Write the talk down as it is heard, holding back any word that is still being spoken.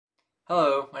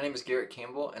Hello, my name is Garrett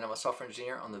Campbell, and I'm a software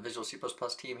engineer on the Visual C++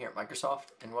 team here at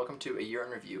Microsoft, and welcome to A Year in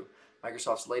Review,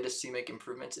 Microsoft's latest CMake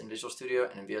improvements in Visual Studio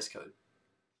and in VS Code.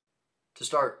 To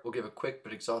start, we'll give a quick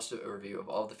but exhaustive overview of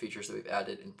all of the features that we've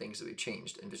added and things that we've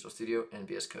changed in Visual Studio and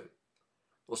VS Code.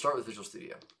 We'll start with Visual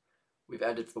Studio. We've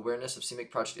added awareness of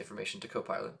CMake project information to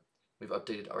Copilot. We've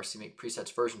updated our CMake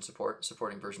presets version support,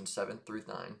 supporting versions 7 through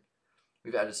 9.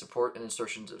 We've added support and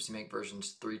insertions of CMake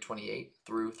versions 328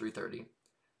 through 330.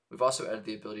 We've also added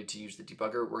the ability to use the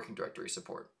debugger working directory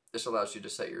support. This allows you to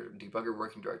set your debugger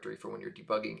working directory for when you're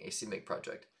debugging a CMake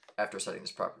project after setting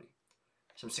this property.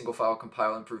 Some single file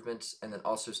compile improvements, and then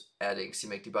also adding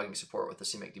CMake debugging support with the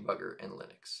CMake debugger in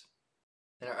Linux.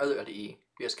 In our other IDE,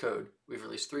 VS Code, we've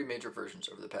released 3 major versions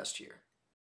over the past year: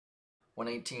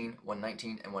 118,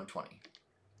 119, and 120.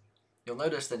 You'll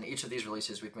notice that in each of these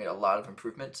releases we've made a lot of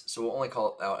improvements, so we'll only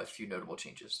call out a few notable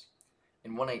changes.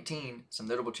 In 118, some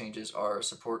notable changes are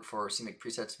support for CMake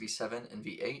presets v7 and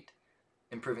v8,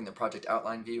 improving the project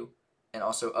outline view, and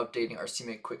also updating our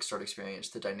CMake quick start experience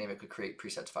to dynamically create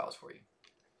presets files for you.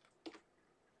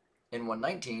 In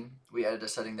 119, we added a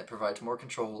setting that provides more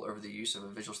control over the use of a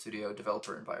Visual Studio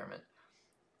developer environment,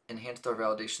 enhanced our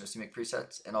validation of CMake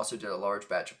presets, and also did a large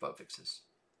batch of bug fixes.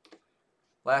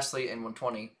 Lastly, in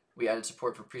 120, we added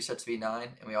support for presets v9,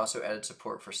 and we also added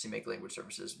support for CMake language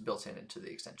services built into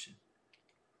the extension.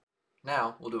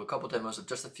 Now, we'll do a couple demos of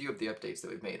just a few of the updates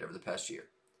that we've made over the past year.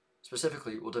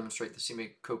 Specifically, we'll demonstrate the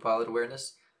CMake Copilot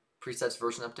awareness, presets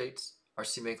version updates, our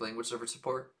CMake language server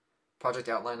support, project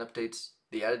outline updates,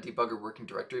 the added debugger working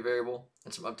directory variable,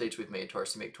 and some updates we've made to our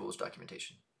CMake tools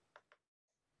documentation.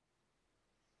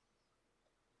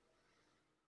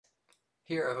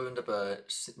 Here I've opened up a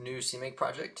new CMake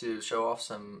project to show off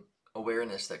some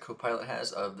awareness that Copilot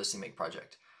has of the CMake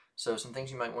project. So some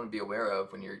things you might want to be aware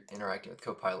of when you're interacting with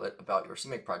Copilot about your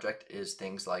CMake project is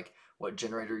things like what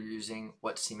generator you're using,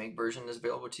 what CMake version is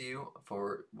available to you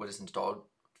for what is installed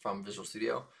from Visual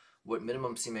Studio, what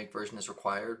minimum CMake version is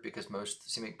required, because most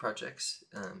CMake projects,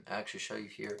 I actually show you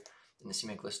here in the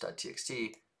CMake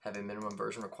list.txt, have a minimum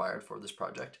version required for this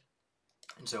project.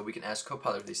 And so we can ask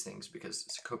Copilot these things because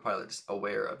Copilot is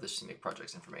aware of the CMake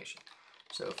project's information.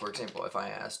 So for example, if I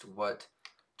asked what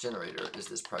generator is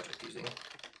this project using,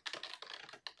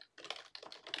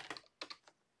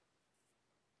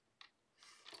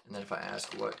 and then if I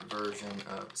ask what version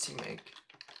of CMake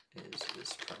is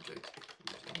this project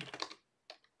using,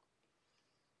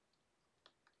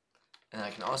 and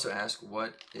I can also ask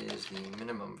what is the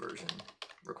minimum version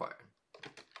required.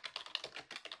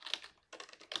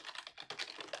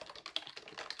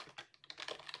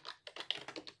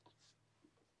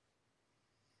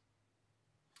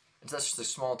 And so that's just a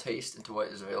small taste into what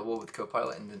is available with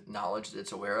Copilot and the knowledge that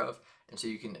it's aware of. And so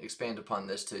you can expand upon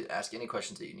this to ask any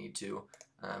questions that you need to,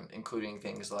 including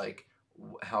things like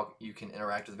how you can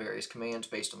interact with various commands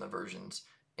based on the versions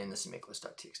in the CMake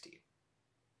list.txt.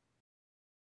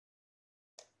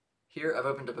 Here I've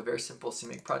opened up a very simple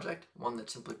CMake project, one that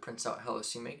simply prints out hello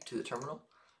CMake to the terminal.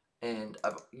 And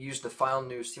I've used the file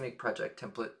new CMake project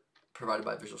template provided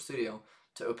by Visual Studio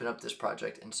to open up this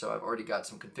project, and so I've already got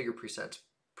some configure presets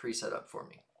preset up for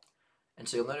me. And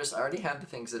so you'll notice I already have the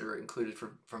things that are included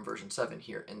from version 7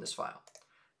 here in this file.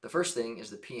 The first thing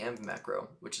is the PM macro,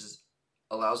 which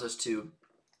allows us to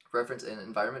reference an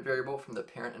environment variable from the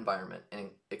parent environment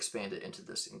and expand it into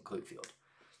this include field.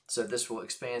 So this will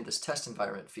expand this test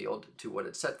environment field to what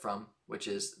it's set from, which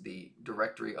is the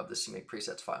directory of the CMake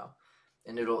presets file.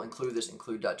 And it'll include this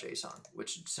include.json,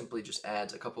 which simply just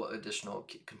adds a couple of additional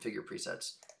configure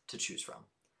presets to choose from.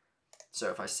 So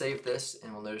if I save this,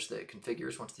 and we'll notice that it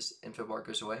configures once this info bar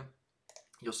goes away,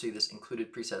 you'll see this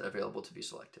included preset available to be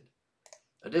selected.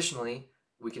 Additionally,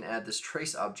 we can add this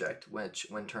trace object, which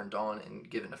when turned on and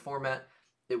given a format,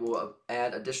 it will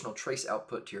add additional trace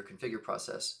output to your configure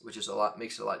process, which is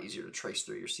makes it a lot easier to trace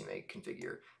through your CMake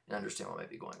configure and understand what might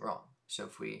be going wrong. So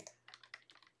if we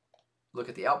look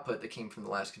at the output that came from the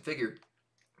last configure,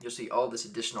 you'll see all this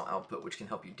additional output which can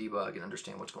help you debug and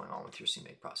understand what's going on with your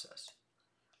CMake process.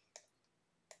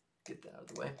 Get that out of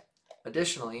the way.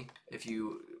 Additionally, if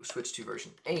you switch to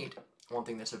version 8, one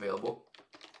thing that's available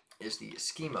is the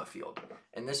schema field,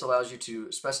 and this allows you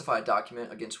to specify a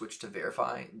document against which to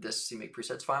verify this CMake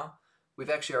presets file. We've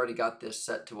actually already got this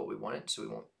set to what we want it, so we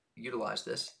won't utilize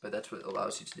this, but that's what it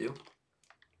allows you to do.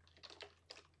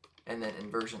 And then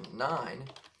in version 9,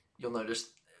 you'll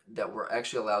notice that we're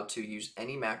actually allowed to use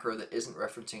any macro that isn't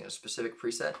referencing a specific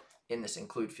preset in this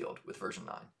include field with version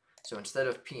 9. So instead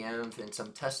of PM in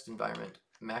some test environment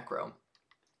macro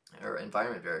or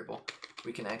environment variable,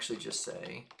 we can actually just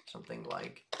say something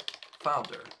like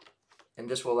fileder And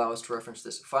this will allow us to reference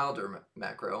this filedir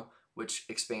macro, which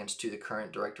expands to the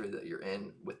current directory that you're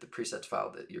in with the presets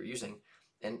file that you're using.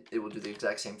 And it will do the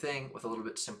exact same thing with a little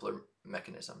bit simpler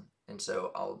mechanism. And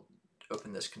so I'll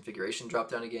open this configuration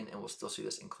dropdown again, and we'll still see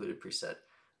this included preset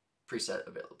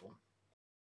available.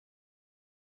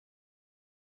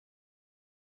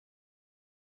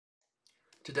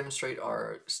 To demonstrate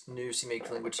our new CMake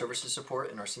language services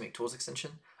support in our CMake tools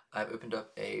extension, I've opened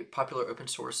up a popular open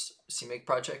source CMake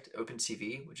project,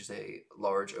 OpenCV, which is a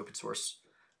large open source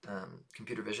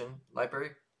computer vision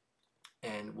library.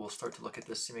 And we'll start to look at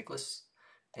this CMake list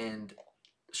and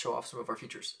show off some of our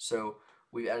features. So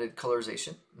we've added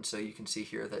colorization, and so you can see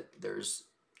here that there's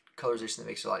colorization that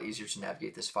makes it a lot easier to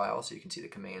navigate this file. So you can see the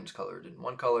commands colored in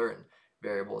one color and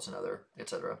variables another,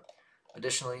 etc.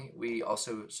 Additionally, we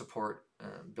also support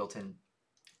built-in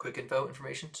quick info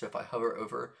information. So if I hover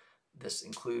over this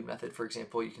include method, for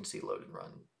example, you can see load and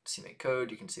run CMake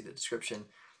code, you can see the description.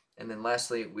 And then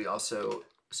lastly, we also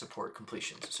support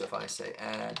completions. So if I say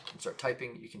add and start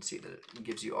typing, you can see that it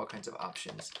gives you all kinds of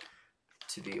options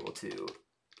to be able to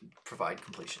provide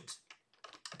completions.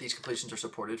 These completions are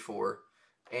supported for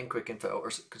and quick info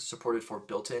are supported for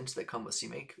built-ins that come with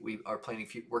CMake. We are planning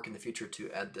work in the future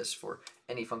to add this for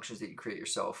any functions that you create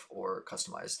yourself or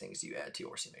customize things you add to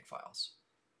your CMake files.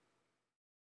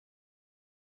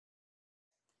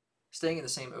 Staying in the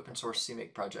same open source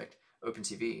CMake project,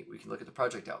 OpenCV, we can look at the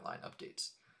project outline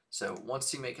updates. So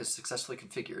once CMake is successfully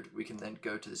configured, we can then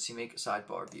go to the CMake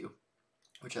sidebar view,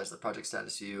 which has the project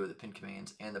status view, the pin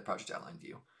commands, and the project outline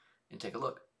view, and take a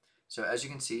look. So as you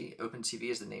can see, OpenCV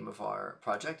is the name of our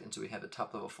project, and so we have a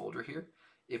top level folder here.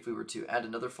 If we were to add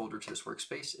another folder to this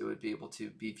workspace, it would be able to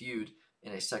be viewed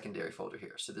in a secondary folder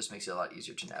here. So this makes it a lot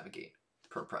easier to navigate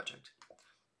per project.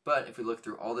 But if we look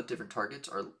through, all the different targets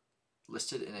are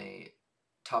listed in a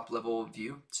top level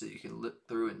view, so you can look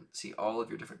through and see all of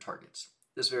your different targets.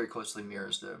 This very closely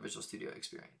mirrors the Visual Studio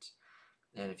experience.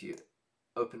 And if you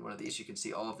open one of these, you can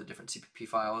see all of the different CPP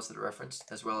files that are referenced,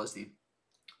 as well as the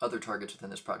other targets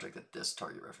within this project that this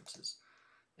target references.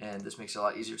 And this makes it a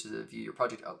lot easier to view your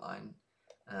project outline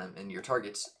and your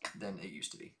targets than it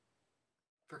used to be.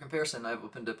 For comparison, I've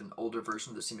opened up an older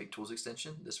version of the CMake tools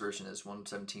extension. This version is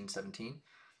 1.17.17.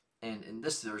 And in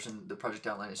this version, the project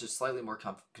outline is just slightly more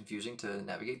confusing to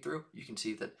navigate through. You can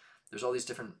see that there's all these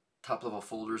different top-level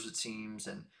folders, it seems,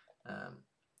 and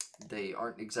they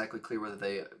aren't exactly clear whether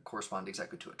they correspond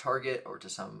exactly to a target or to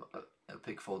some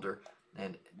opaque folder.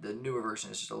 And the newer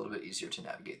version is just a little bit easier to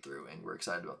navigate through, and we're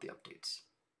excited about the updates.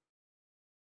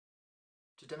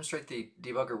 To demonstrate the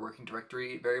debugger working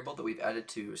directory variable that we've added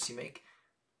to CMake,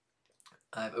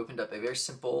 I've opened up a very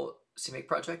simple CMake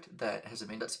project that has a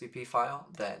main.cpp file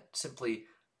that simply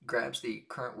grabs the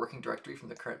current working directory from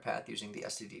the current path using the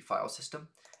std file system,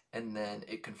 and then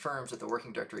it confirms that the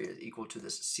working directory is equal to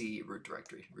this C root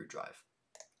directory, root drive.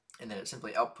 And then it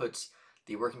simply outputs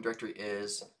the working directory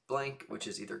is blank, which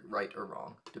is either right or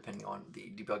wrong, depending on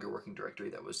the debugger working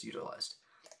directory that was utilized.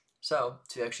 So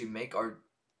to actually make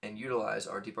and utilize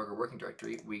our debugger working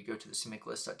directory, we go to the CMake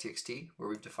list.txt, where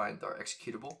we've defined our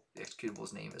executable. The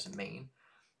executable's name is main,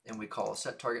 and we call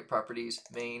set target properties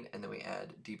main, and then we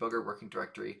add debugger working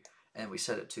directory, and we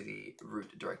set it to the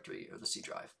root directory or the C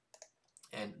drive.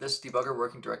 And this debugger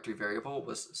working directory variable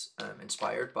was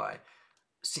inspired by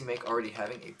CMake already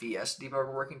having a VS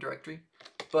debugger working directory,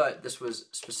 but this was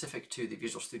specific to the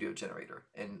Visual Studio generator.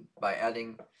 And by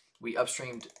adding, we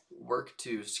upstreamed work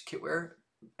to kitware,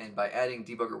 and by adding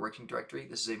debugger working directory,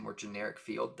 this is a more generic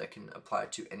field that can apply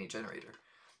to any generator.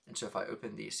 And so if I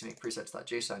open the CMake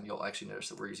presets.json, you'll actually notice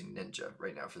that we're using Ninja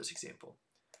right now for this example.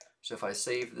 So if I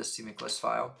save this CMake list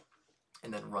file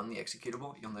and then run the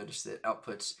executable, you'll notice that it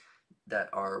outputs that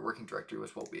our working directory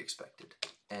was what we expected.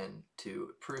 And to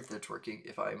prove that it's working,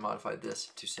 if I modify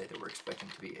this to say that we're expecting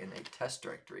to be in a test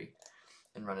directory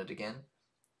and run it again,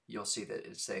 you'll see that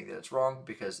it's saying that it's wrong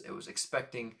because it was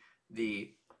expecting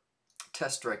the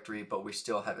test directory, but we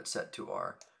still have it set to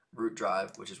our root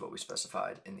drive, which is what we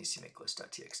specified in the CMake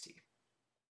list.txt.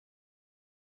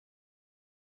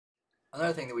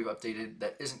 Another thing that we've updated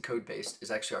that isn't code-based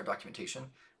is actually our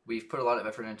documentation. We've put a lot of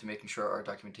effort into making sure our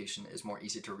documentation is more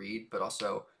easy to read, but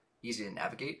also easy to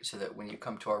navigate, so that when you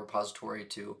come to our repository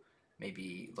to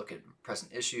maybe look at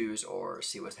present issues or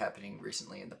see what's happening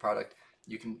recently in the product,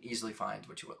 you can easily find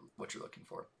what you're looking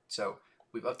for. So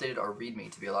we've updated our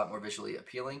README to be a lot more visually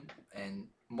appealing, and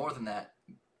more than that,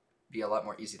 be a lot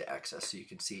more easy to access. So you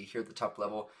can see here at the top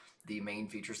level the main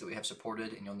features that we have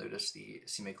supported, and you'll notice the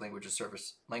CMake language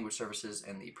services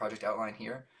and the project outline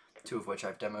here, two of which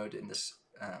I've demoed in this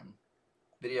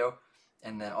video,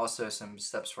 and then also some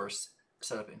steps for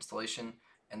setup installation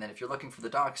And then if you're looking for the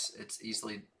docs, it's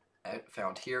easily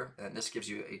found here. And this gives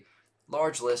you a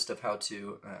large list of how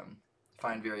to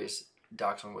find various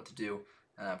docs on what to do.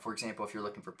 For example, if you're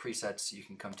looking for presets, you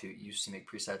can come to use CMake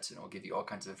presets and it will give you all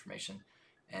kinds of information.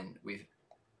 And we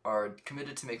are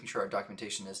committed to making sure our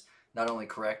documentation is not only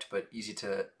correct, but easy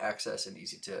to access and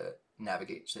easy to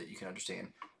navigate so that you can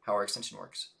understand how our extension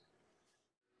works.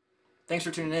 Thanks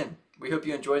for tuning in. We hope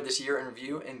you enjoyed this year in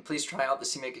review, and please try out the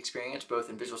CMake experience both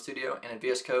in Visual Studio and in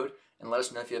VS Code, and let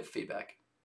us know if you have feedback.